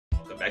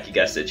Back you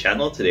guys to the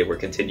channel. Today we're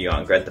continuing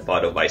on Grand Theft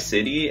Auto Vice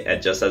City,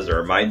 and just as a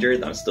reminder,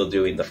 I'm still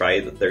doing the Friday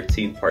the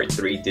 13th Part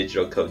 3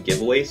 digital code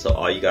giveaway, so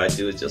all you gotta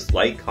do is just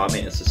like,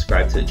 comment, and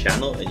subscribe to the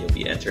channel and you'll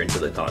be entered into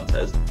the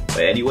contest.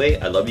 But anyway,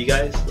 I love you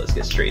guys, let's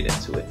get straight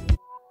into it.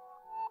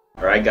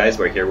 Alright guys,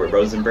 we're here with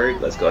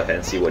Rosenberg, let's go ahead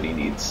and see what he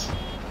needs.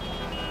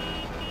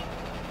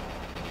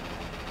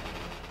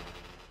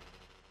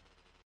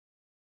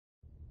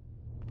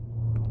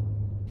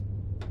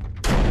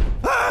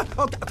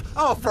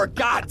 Oh, for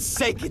God's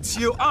sake, it's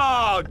you!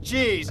 Oh,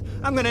 jeez,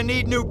 I'm gonna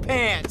need new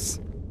pants!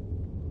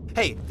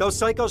 Hey, those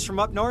psychos from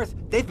up north,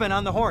 they've been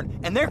on the horn,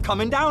 and they're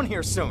coming down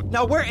here soon.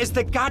 Now, where is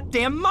the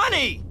goddamn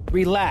money?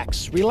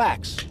 Relax,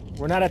 relax.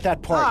 We're not at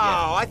that part yet.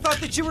 Oh, I thought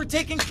that you were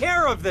taking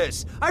care of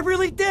this. I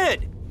really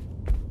did.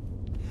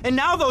 And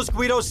now those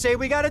Guidos say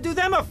we gotta do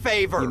them a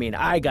favor. You mean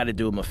I gotta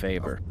do them a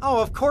favor?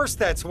 Oh, of course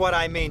that's what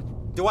I mean.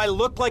 Do I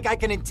look like I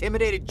can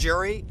intimidate a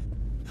jury?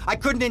 I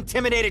couldn't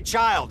intimidate a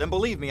child, and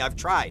believe me, I've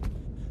tried.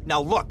 Now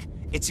look,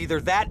 it's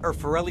either that or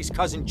Forelli's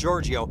cousin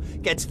Giorgio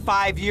gets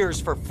 5 years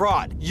for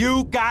fraud.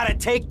 You gotta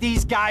take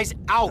these guys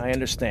out! I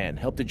understand.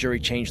 Help the jury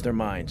change their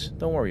minds.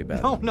 Don't worry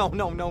about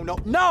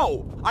it.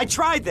 No! I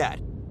tried that!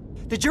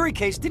 The jury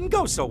case didn't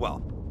go so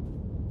well.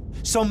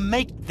 So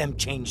make them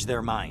change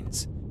their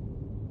minds.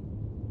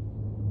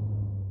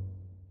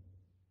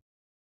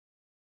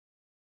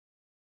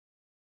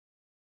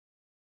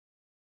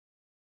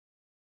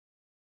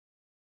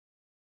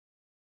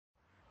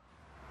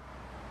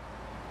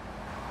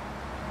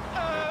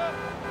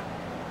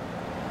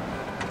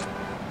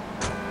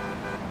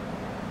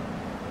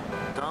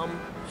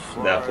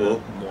 That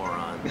fool.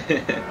 Moron.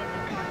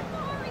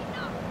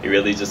 He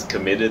really just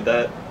committed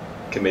that?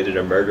 Committed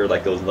a murder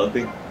like it was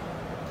nothing?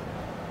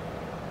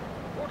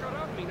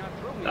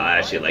 I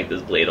actually like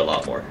this blade a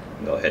lot more.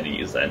 Go ahead and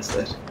use that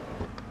instead.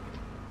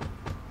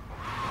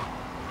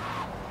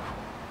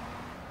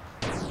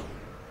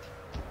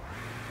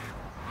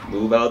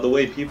 Move out of the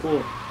way,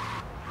 people.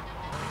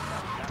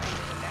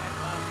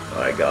 Oh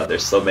my god,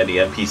 there's so many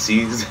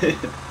NPCs.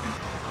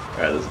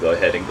 Alright, let's go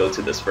ahead and go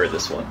to this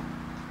furthest one.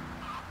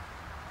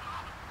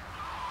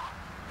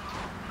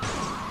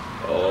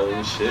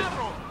 Oh shit.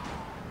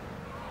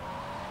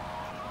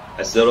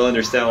 I still don't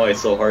understand why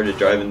it's so hard to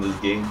drive in this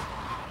game.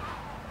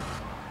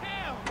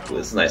 Ooh,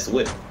 it's a nice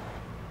whip.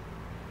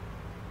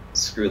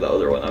 Screw the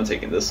other one, I'm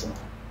taking this one.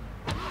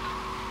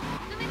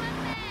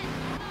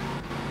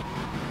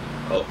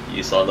 Oh,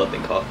 you saw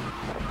nothing, cop.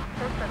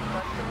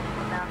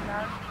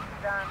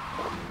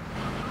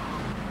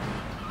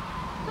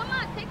 Come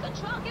on, take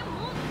control, get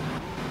moving.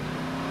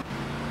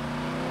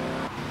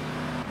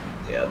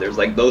 Yeah, there's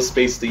like no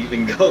space to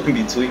even go in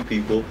between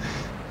people.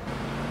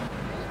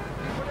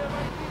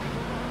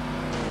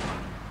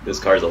 This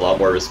car's a lot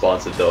more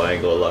responsive though, I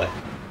ain't gonna lie.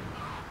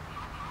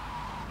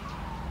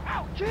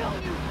 I'll kill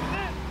you.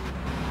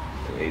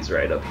 Yeah, he's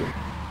right up here.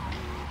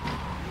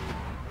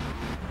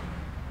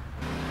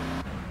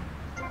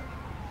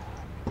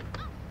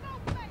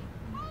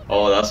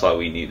 Oh, that's why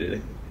we needed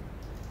it.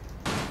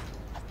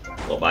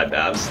 Well, my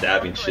bad, I'm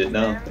stabbing shit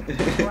now.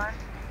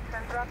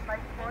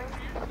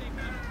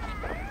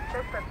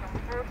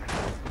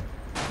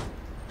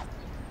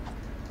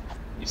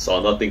 You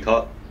saw nothing,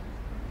 cop?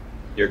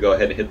 Here, go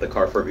ahead and hit the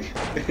car for me.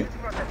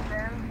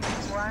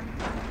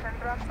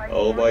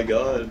 Oh my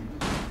god.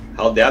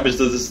 How damaged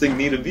does this thing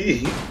need to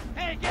be?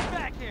 Hey, get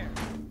back here!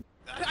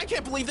 I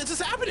can't believe this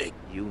is happening!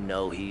 You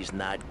know he's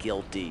not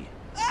guilty.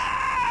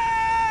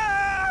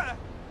 Ah!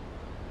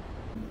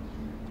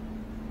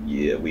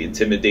 Yeah, we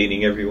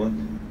intimidating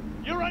everyone.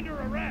 You're under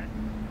arrest!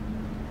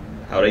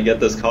 How'd I get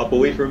this cop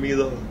away from me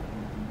though?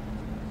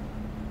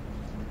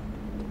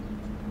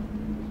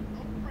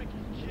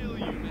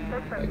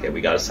 Okay,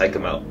 we gotta psych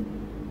him out.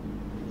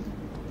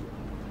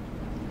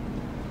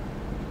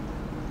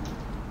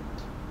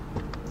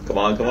 Come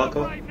on, come on,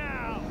 come on.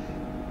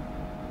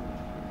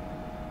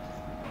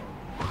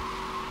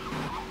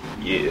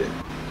 Yeah.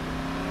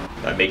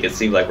 I make it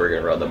seem like we're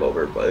gonna run them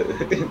over, but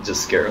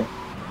just scare them.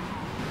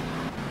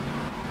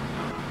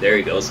 There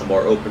you go, some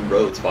more open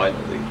roads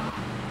finally.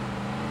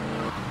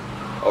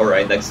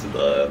 Alright, next to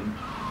the,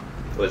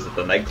 what is it,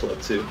 the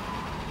nightclub too.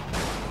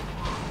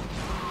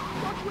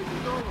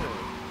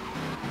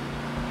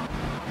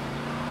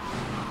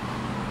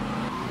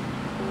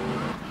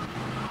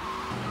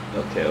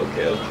 Okay.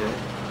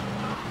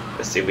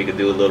 Let's see if we can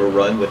do a little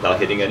run without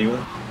hitting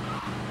anyone.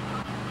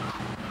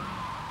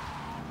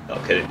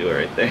 Oh, couldn't do it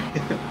right there.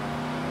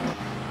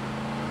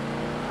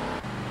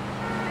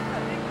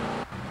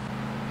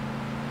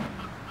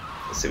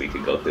 Let's see if we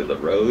can go through the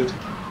road.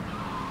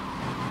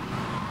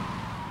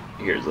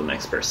 Here's the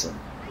next person.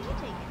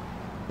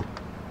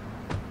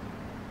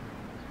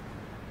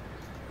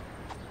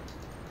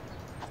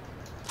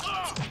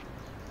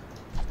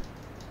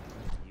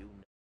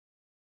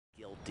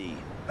 Guilty.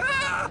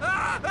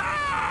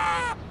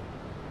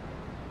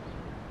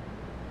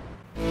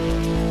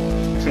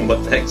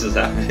 What the heck just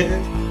happened?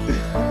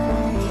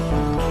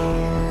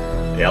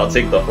 Yeah, I'll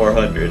take the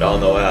 400. I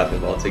don't know what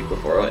happened, but I'll take the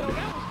 400.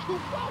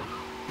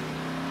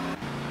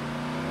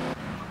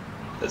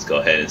 Let's go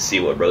ahead and see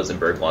what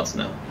Rosenberg wants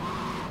now.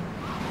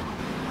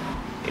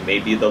 He may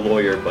be the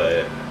lawyer,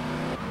 but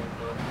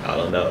I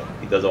don't know.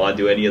 He doesn't want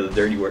to do any of the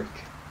dirty work.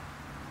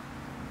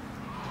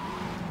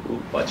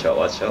 Ooh, watch out,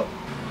 watch out.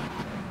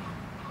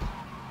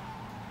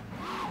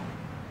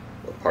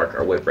 We'll park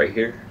our whip right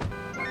here.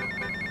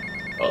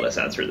 Oh, let's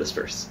answer this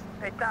first.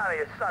 Hey, Tommy,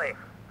 it's Sonny.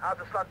 How's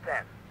the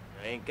suntan?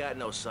 I ain't got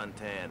no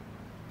suntan.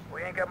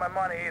 We ain't got my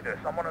money either,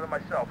 so I'm one of them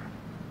myself.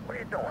 What are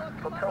you doing?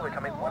 So tell me,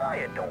 Tommy, what are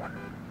you doing?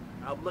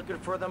 I'm looking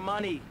for the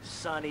money,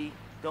 Sonny.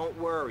 Don't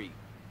worry.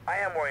 I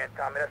am worrying,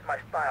 Tommy. That's my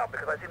style,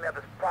 because I seem to have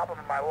this problem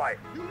in my life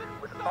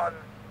with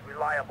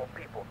unreliable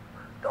people.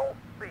 Don't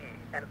be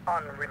an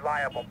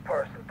unreliable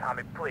person,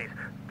 Tommy, please.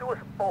 Do us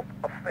both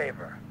a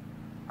favor.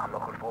 I'm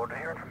looking forward to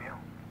hearing from you.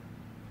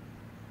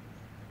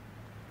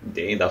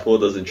 Dang, that fool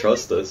doesn't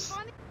trust us.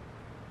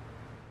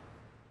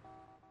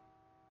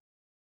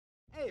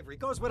 Avery,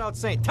 goes without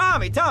saying.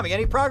 Tommy,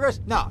 any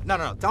progress? No.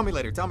 Tell me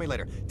later,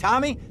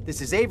 Tommy,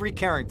 this is Avery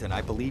Carrington.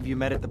 I believe you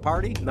met at the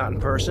party? Not in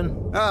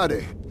person.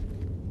 Howdy.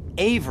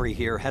 Avery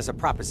here has a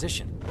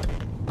proposition.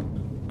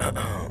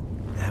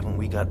 Haven't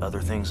we got other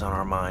things on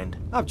our mind?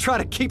 I'm trying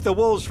to keep the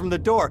wolves from the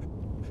door.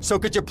 So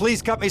could you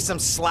please cut me some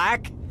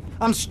slack?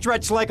 I'm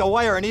stretched like a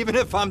wire, and even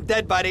if I'm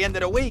dead by the end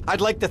of the week,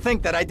 I'd like to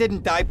think that I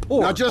didn't die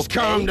poor. Now just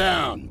calm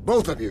down,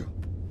 both of you.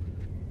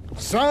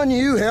 Son,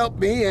 you help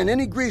me, and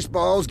any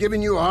greaseballs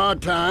giving you a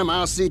hard time,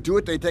 I'll see to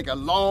it they take a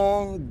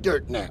long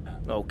dirt nap.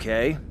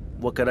 Okay.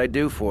 What could I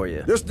do for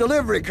you? This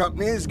delivery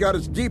company's got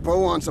its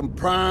depot on some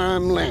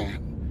prime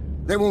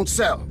land. They won't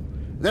sell.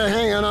 They're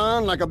hanging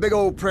on like a big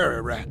old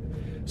prairie rat.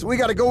 So we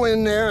gotta go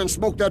in there and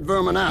smoke that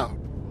vermin out.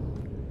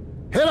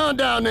 Head on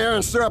down there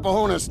and stir up a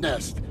hornet's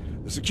nest.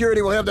 The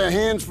security will have their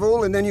hands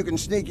full, and then you can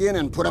sneak in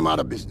and put them out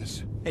of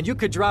business. And you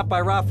could drop by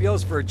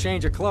Raphael's for a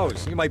change of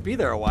clothes. You might be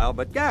there a while,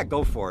 but yeah,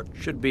 go for it.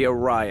 Should be a If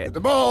riot. the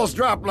balls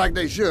drop like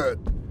they should,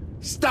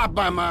 stop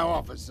by my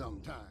office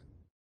sometime.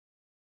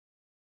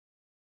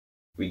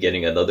 We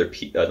getting another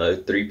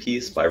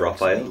 3-piece by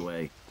Raphael.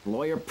 Anyway,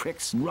 lawyer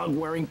pricks,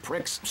 rug-wearing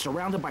pricks,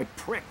 surrounded by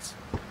pricks.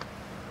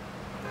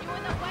 You in the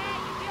way,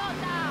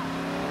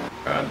 idiota!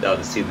 I'm down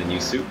to see the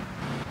new suit.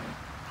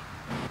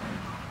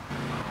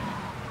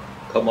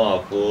 Come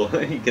on, fool.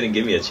 You gonna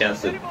give me a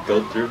chance to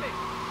go through?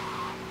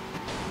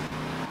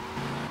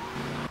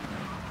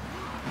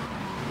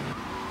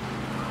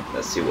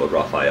 Let's see what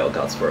Raphael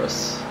got for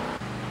us.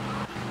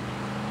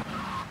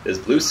 This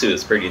blue suit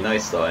is pretty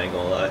nice though, I ain't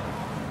gonna lie.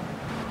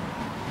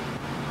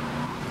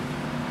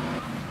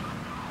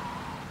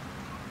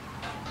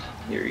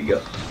 Here you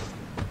go.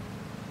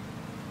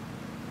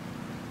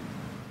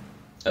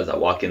 As I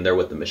walk in there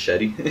with the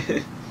machete.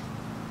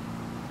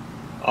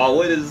 Oh,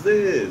 what is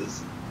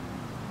this?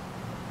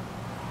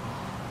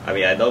 I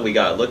mean, I know we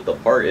gotta look the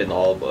part and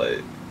all, but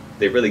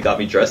they really got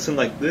me dressing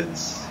like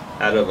this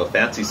out of a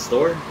fancy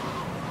store.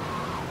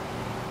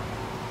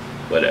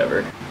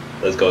 Whatever.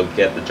 Let's go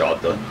get the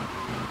job done.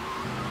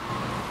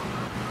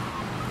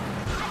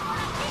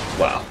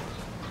 Wow.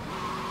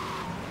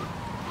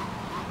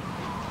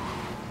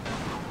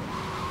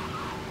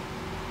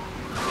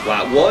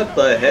 Wow, what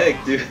the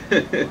heck,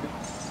 dude?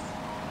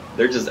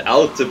 They're just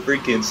out to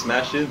freaking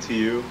smash into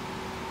you.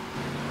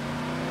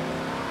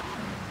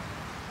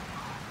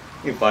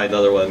 You can find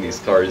another one of these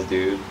cars,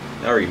 dude.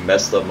 I already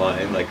messed up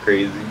mine like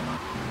crazy.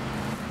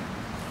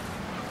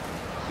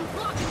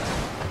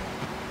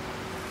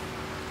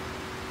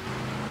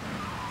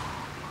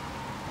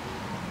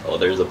 Oh,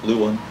 there's a blue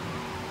one.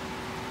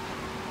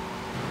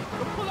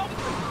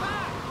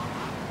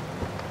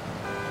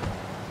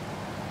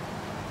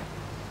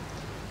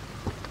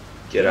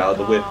 Get out of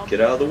the whip,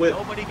 get out of the whip.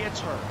 Nobody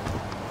gets hurt.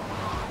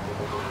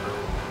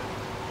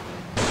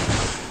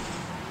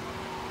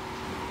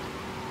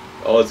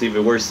 Oh, it's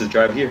even worse to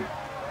drive here.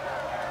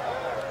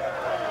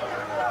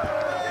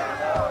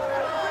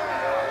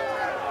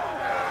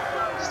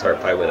 Start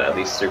fight with at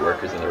least 3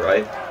 workers in the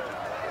right.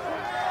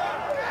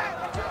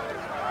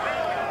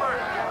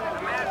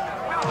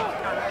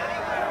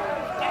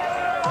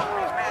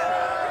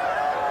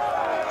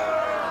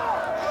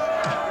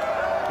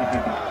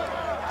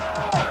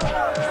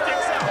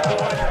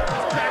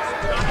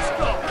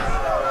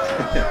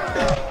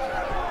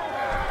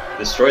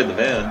 Destroyed the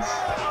vans.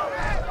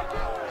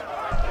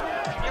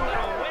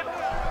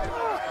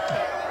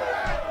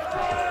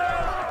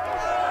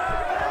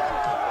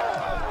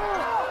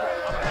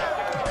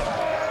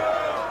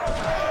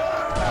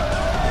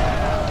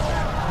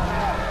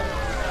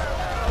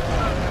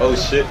 Oh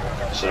shit,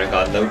 should have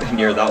gotten nowhere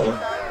near that one.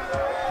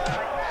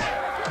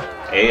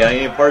 Hey, I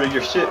ain't part of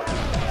your shit.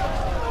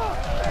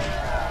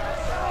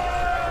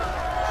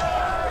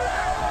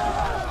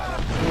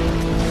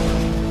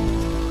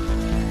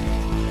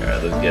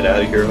 Alright, let's get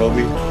out of here,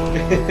 homie.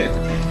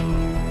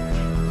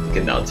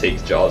 Can now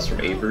take jobs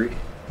from Avery.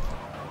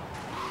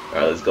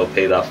 Alright, let's go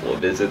pay that fool a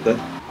visit then.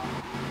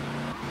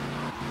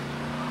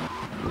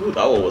 Ooh,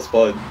 that one was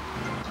fun.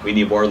 We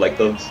need more like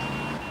those.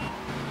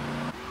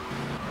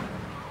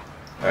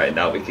 Alright,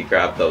 now we can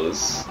grab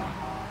those.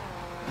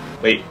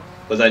 Wait,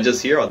 was I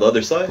just here on the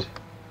other side?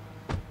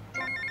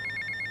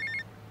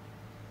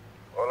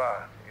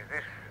 Hola, is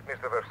this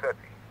Mr.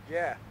 Versetti?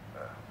 Yeah.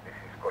 This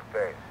is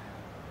Cortez.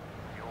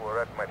 You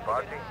were at my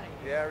party?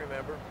 Yeah, I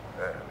remember.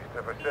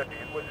 Mr. Versetti,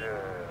 it was a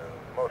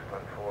most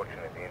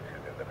unfortunate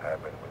incident that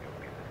happened with your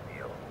business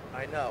deal.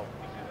 I know.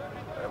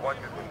 I want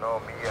you to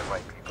know me and my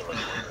people are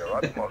doing their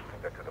utmost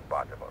to get to the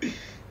bottom of it.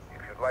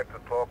 If you'd like to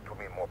talk to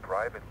me more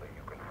privately,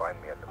 you can find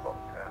me at the boat,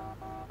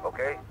 huh?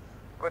 Okay?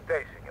 Good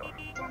day, senor.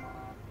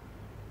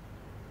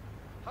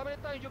 How many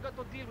times you got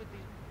to deal with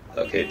this?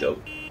 Okay,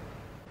 dope.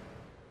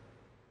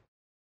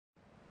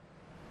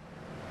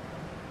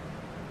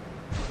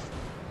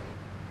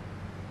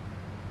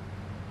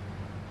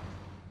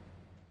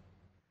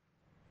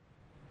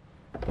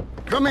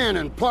 Come in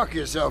and park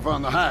yourself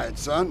on the hide,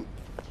 son.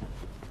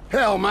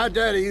 Hell, my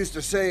daddy used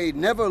to say,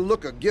 never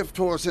look a gift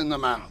horse in the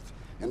mouth.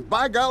 And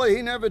by golly,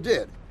 he never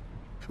did.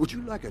 Would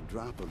you like a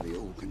drop of the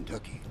old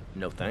Kentucky?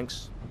 No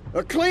thanks.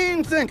 A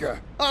clean thinker.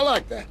 I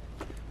like that.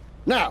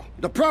 Now,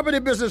 the property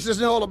business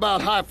isn't all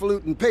about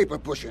highfalutin paper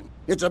pushing.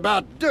 It's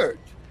about dirt,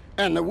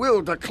 and the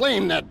will to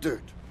claim that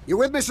dirt. You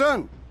with me,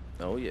 son?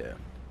 Oh, yeah.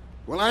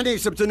 Well, I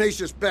need some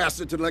tenacious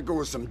bastard to let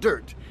go of some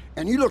dirt.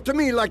 And you look to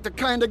me like the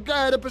kind of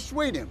guy to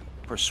persuade him.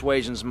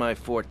 Persuasion's my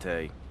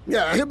forte.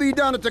 Yeah, he'll be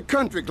down at the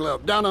country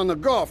club, down on the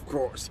golf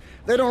course.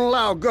 They don't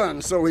allow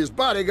guns, so his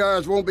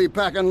bodyguards won't be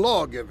packing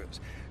lawgivers.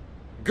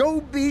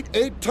 Go beat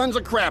 8 tons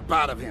of crap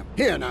out of him.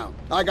 Here now,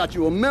 I got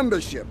you a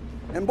membership.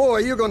 And boy,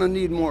 you're gonna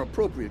need more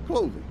appropriate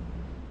clothing.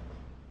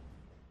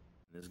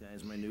 This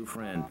guy's my new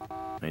friend.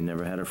 I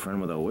never had a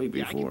friend with a weight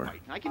before.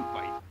 I can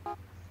fight.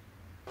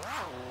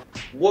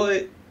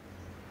 What?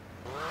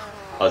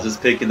 I was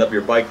just picking up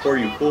your bike for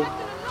you, fool.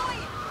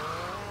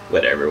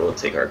 Whatever, we'll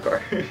take our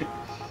car.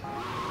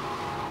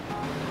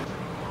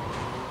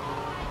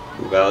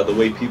 Move out of the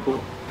way,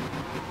 people.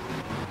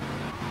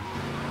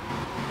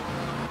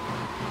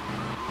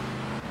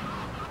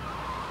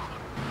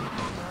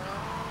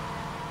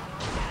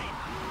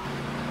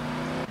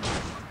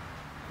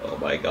 Oh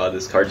my god,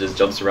 this car just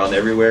jumps around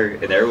everywhere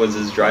and everyone's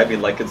just driving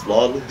like it's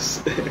lawless.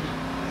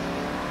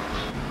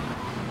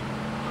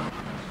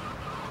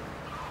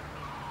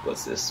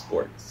 What's this?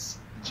 Sports?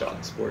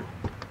 Jog sport?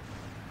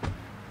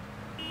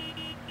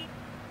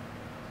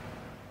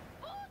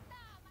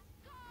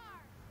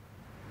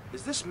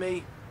 Is this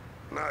me?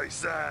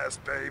 Nice ass,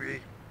 baby.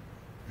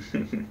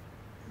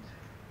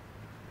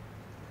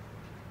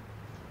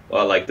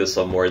 Well, I like this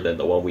one more than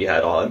the one we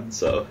had on,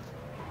 so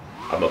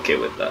I'm okay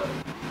with that.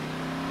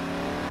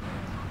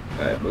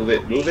 Alright, move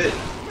it, move it.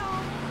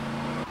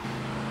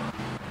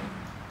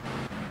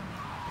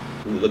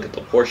 Ooh, look at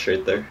the Porsche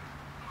right there.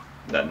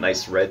 That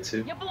nice red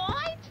too. You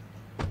blind?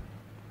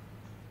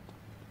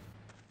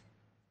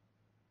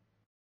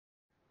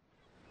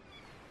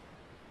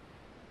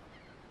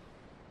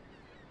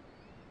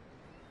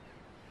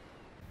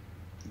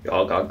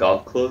 Y'all got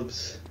golf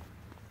clubs?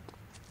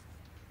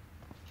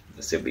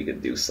 Let's see if we can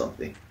do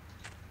something.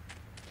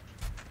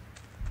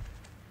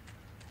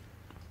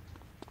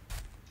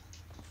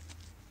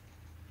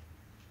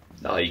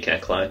 No, you can't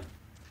climb.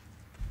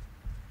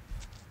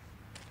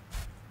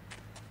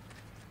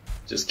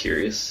 Just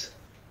curious.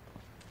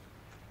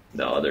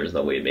 No, there's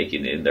no way of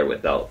making it in there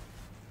without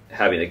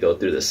having to go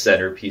through the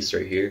centerpiece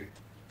right here.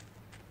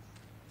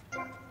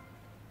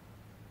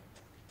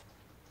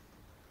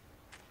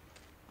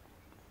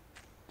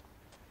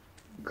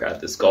 Grab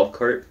this golf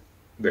cart.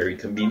 Very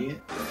convenient.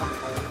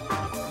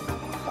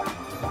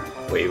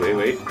 Wait, wait,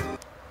 wait.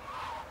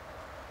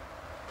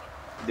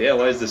 Damn,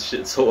 why is this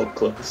shit so up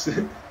close?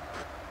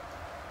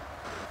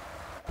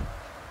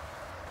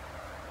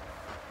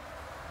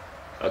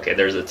 Okay,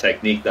 there's a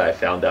technique that I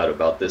found out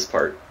about this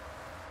part.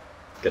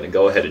 Gonna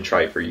go ahead and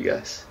try it for you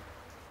guys.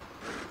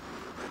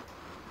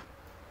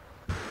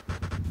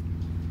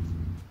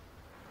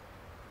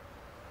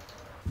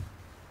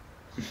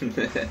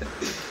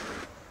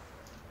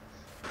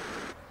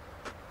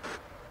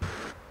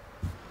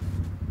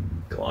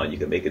 Come on, you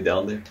can make it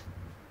down there.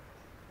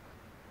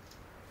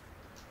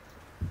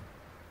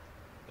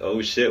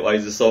 Oh shit, why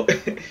is this so...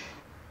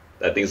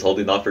 That thing's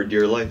holding on for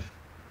dear life.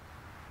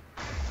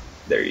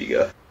 There you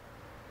go.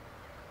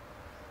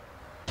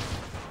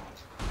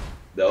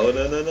 No,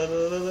 no, no, no,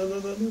 no, no, no, no,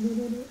 no,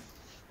 no, no.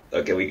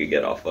 Okay, we could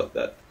get off. Fuck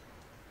that.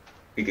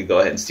 We could go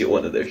ahead and steal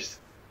one of theirs.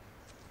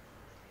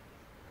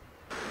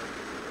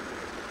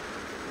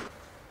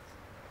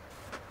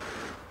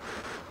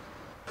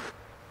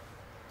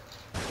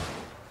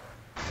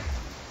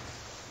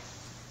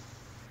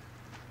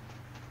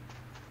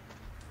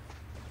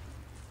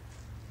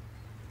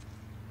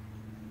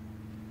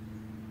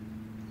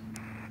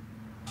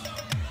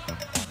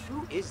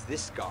 Who is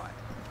this guy?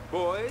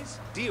 Boys,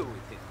 deal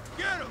with him.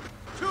 Get him!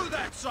 To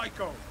that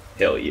psycho!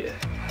 Hell yeah.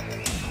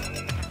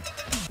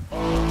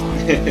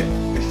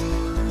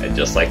 And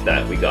just like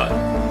that, we got it.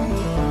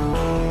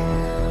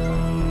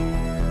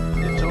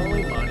 It's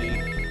only money.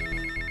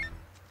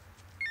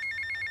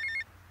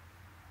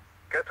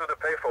 Get to the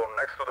payphone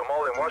next to the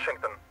mall in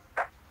Washington.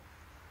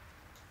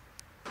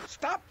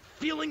 Stop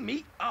feeling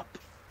me up!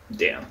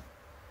 Damn.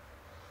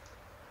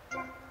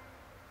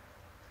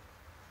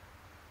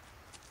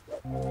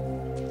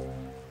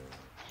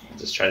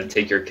 Just trying to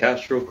take your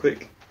cash real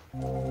quick.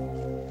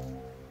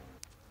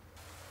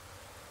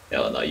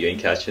 Hell no, you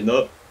ain't catching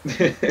up.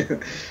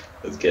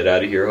 Let's get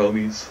out of here,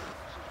 homies. This is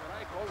what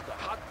I call the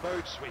hot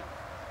bird swing.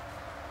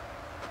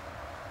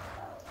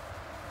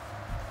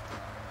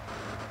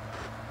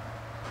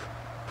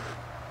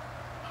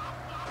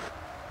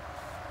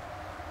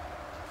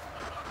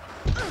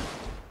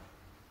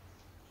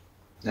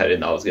 I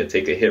didn't know I was gonna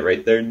take a hit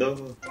right there,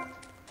 no.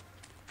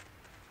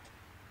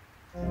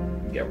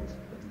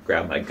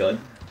 Grab my gun.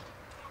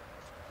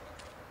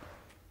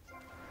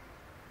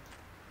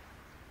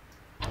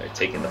 They're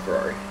taking the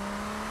Ferrari.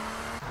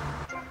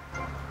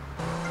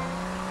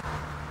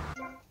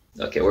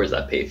 Okay, where's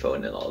that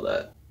payphone and all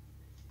that?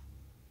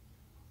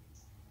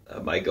 I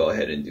might go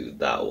ahead and do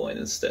that one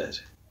instead.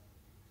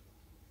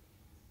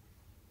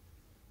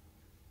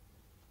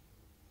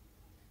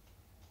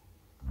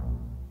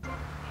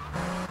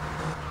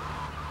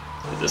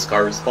 Is this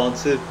car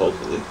responsive?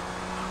 Hopefully.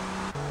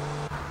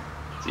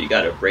 So you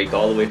gotta brake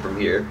all the way from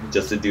here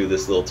just to do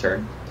this little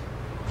turn.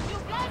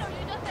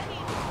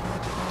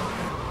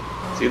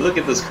 See, look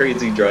at this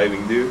crazy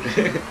driving, dude.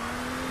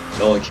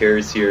 No one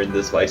cares here in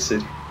this Vice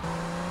City.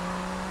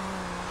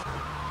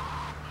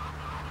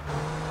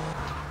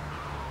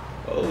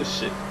 Oh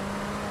shit.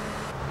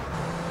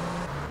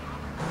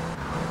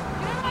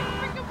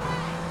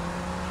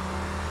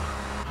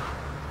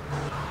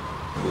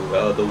 Move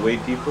out of the way,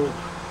 people.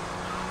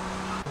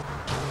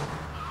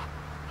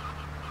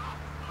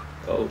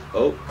 Oh,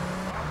 oh.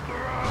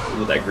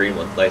 Ooh, that green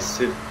one's nice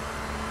too.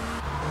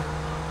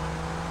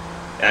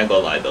 I ain't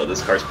gonna lie though,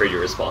 this car's pretty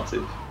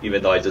responsive.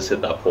 Even though I just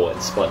hit that pole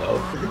and spun out.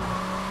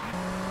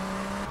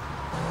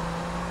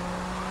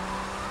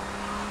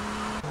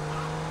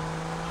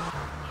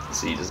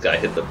 So you just gotta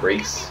hit the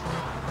brakes.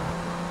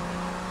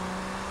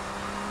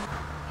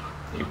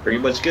 You're pretty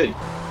much good.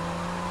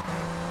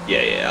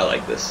 Yeah, I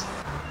like this.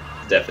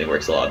 Definitely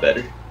works a lot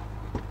better.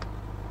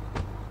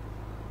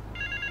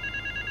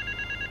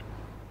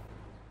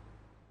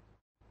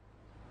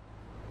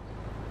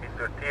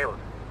 Mr. Teal,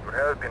 your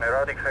help in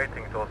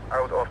eradicating those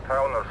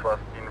out-of-towners was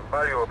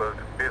invaluable to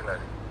business.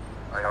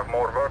 I have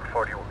more work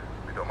for you,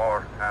 with a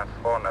more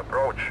hands-on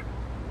approach.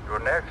 Your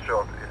next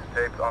job is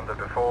taped under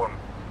the phone.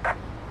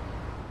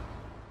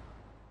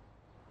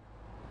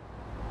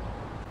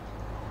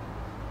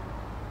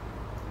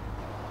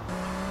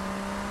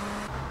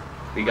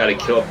 We gotta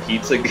kill a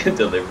pizza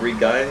delivery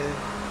guy.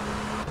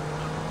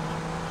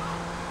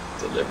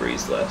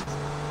 Deliveries left.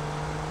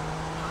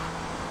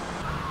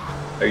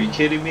 Are you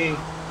kidding me?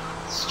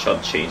 It's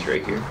chump change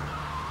right here.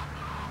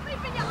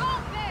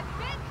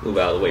 Move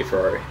out of the way,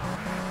 Ferrari.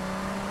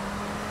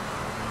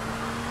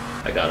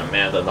 I got a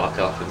man to knock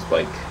off his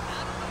bike.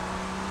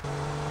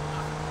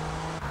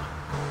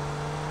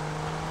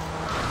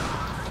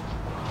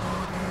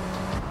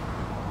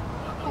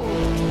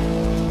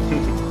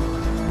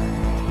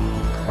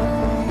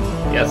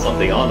 He has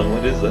something on him.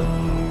 What is that?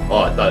 Oh,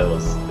 I thought it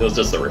was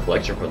just a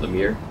reflection from the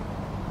mirror.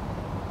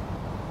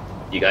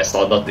 You guys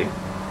saw nothing.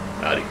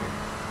 Out of here.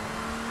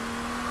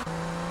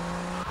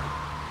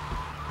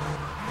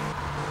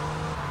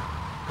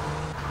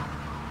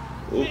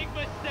 Ooh.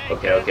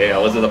 Okay, I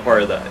wasn't a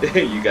part of that.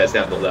 You guys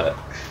handle that.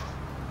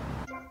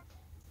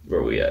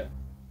 Where are we at?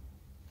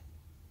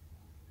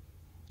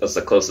 That's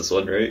the closest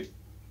one, right?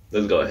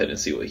 Let's go ahead and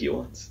see what he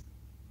wants.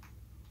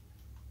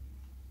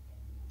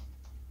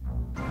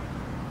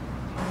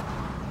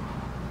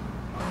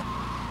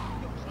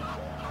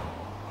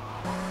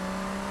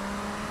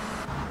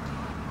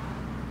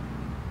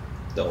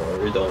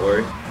 Don't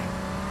worry.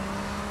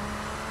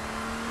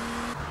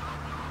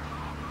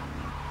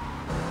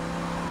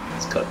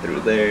 Let's cut through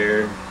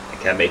there. I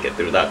can't make it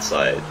through that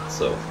side,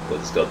 so we'll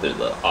just go through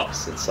the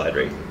opposite side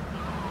right here.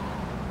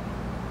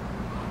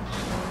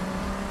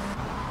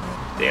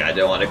 Dang, I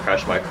don't want to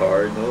crash my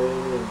car,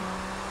 no.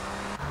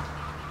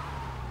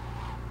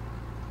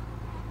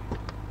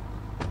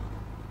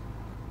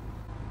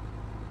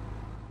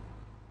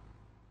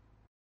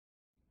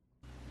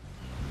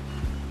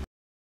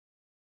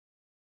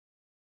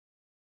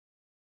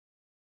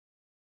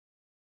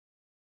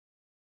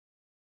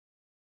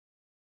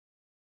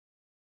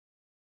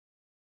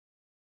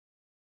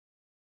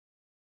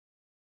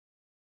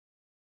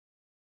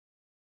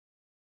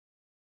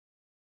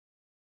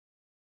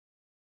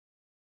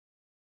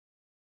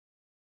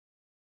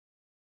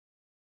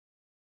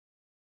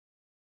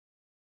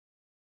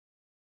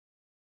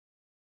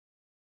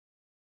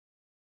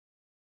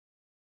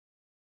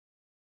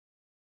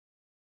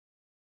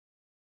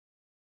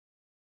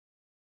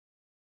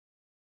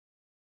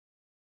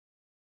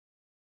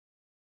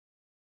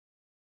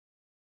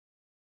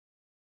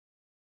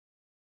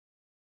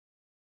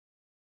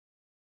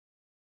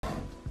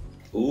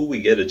 Ooh,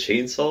 we get a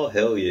chainsaw?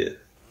 Hell yeah.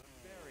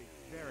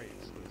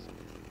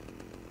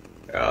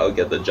 I'll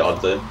get the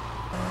job done.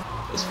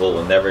 This fool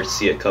will never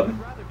see it coming.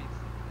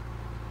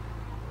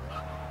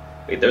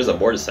 Wait, there's a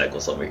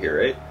motorcycle somewhere here,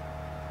 right?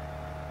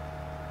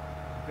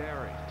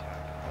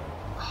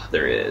 Oh,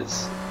 there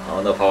is. I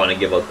don't know if I want to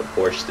give up the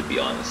Porsche, to be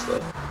honest,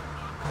 though.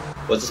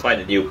 We'll just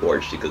find a new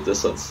porch because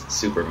this one's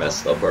super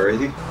messed up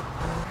already.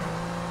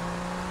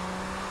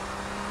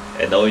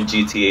 And knowing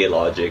GTA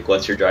logic,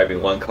 once you're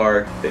driving one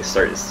car, they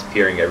start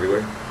disappearing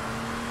everywhere.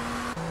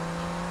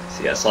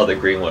 See, I saw the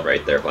green one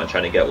right there, but I'm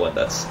trying to get one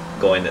that's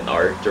going in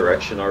our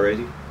direction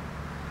already.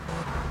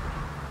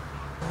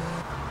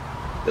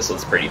 This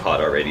one's pretty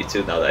hot already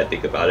too, now that I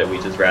think about it. We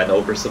just ran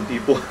over some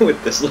people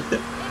with this one.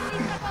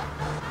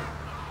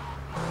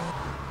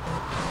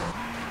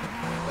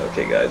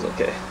 Okay guys,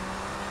 okay.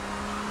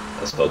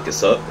 Let's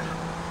focus up.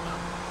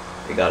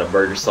 We gotta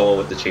murder someone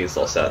with the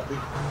chainsaw, sadly.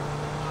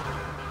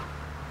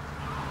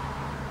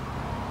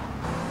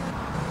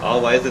 Oh,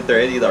 why isn't there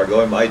any that are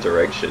going my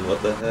direction?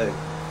 What the heck?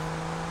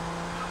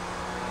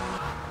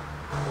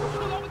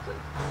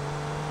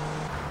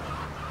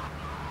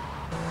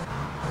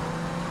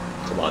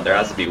 Come on, there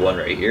has to be one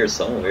right here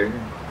somewhere.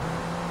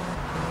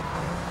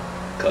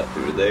 Cut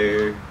through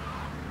there.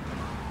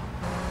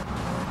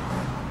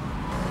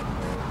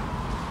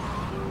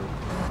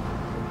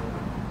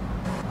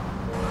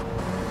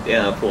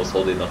 Yeah, that fool's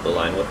holding up the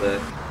line, what the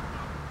heck?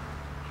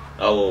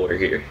 Oh, well, we're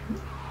here.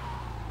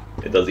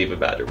 It doesn't even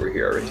matter, we're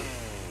here already.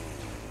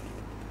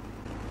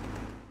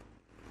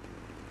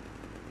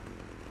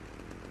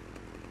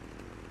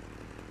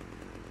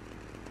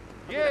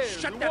 Yeah,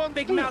 shut that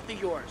big mouth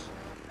of yours.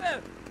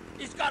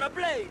 He's got a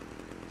blade.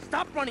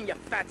 Stop running, you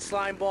fat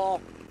slime ball.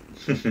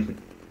 Keep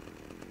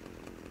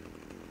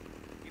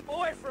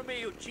away from me,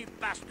 you cheap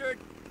bastard.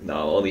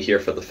 No, only here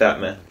for the fat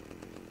man.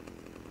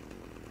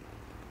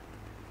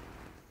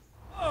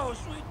 Oh,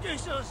 sweet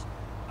Jesus.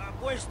 I've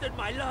wasted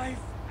my life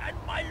and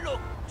my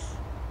looks.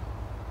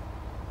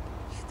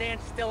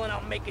 Stand still and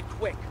I'll make it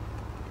quick.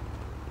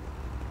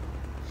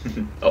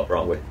 Oh,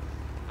 wrong way.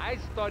 I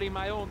study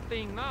my own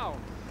thing now.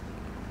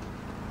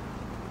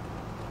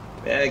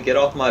 Man, get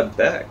off my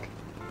back.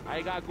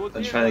 I got good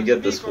I'm trying to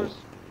get this fool.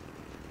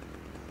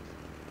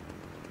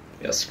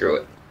 Yeah, screw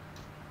it.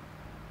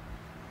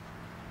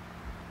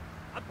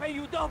 I'll pay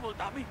you double,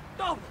 dummy.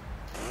 Double.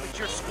 But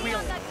you're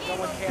squealing. No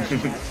one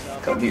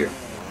cares. Come here.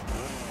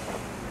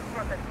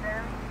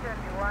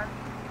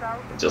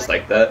 Just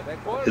like that.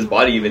 His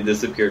body even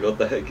disappeared. What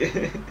the heck?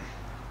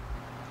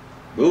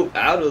 Move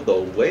out of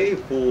the way,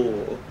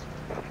 fool.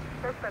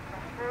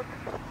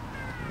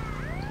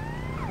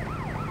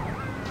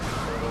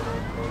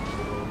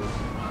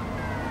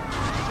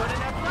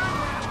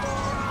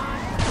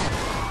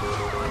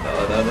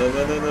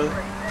 No.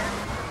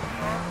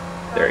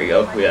 There you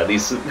go. We at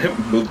least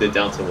moved it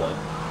down to one.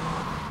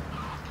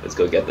 Let's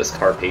go get this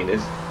car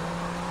painted.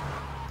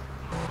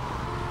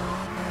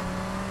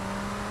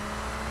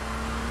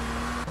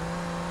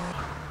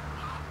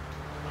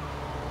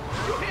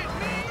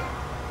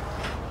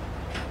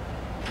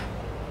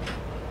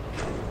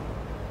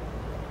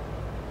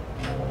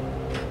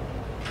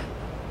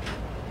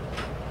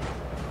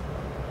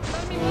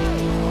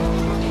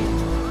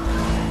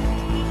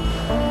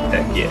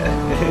 Heck yeah.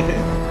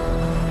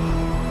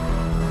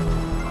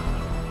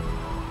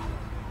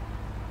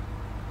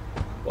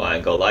 Well, I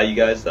ain't gonna lie, you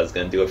guys, that's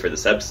gonna do it for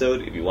this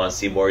episode. If you want to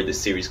see more of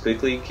this series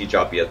quickly, keep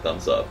dropping a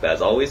thumbs up.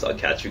 As always, I'll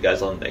catch you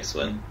guys on the next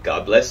one.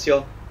 God bless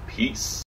y'all. Peace.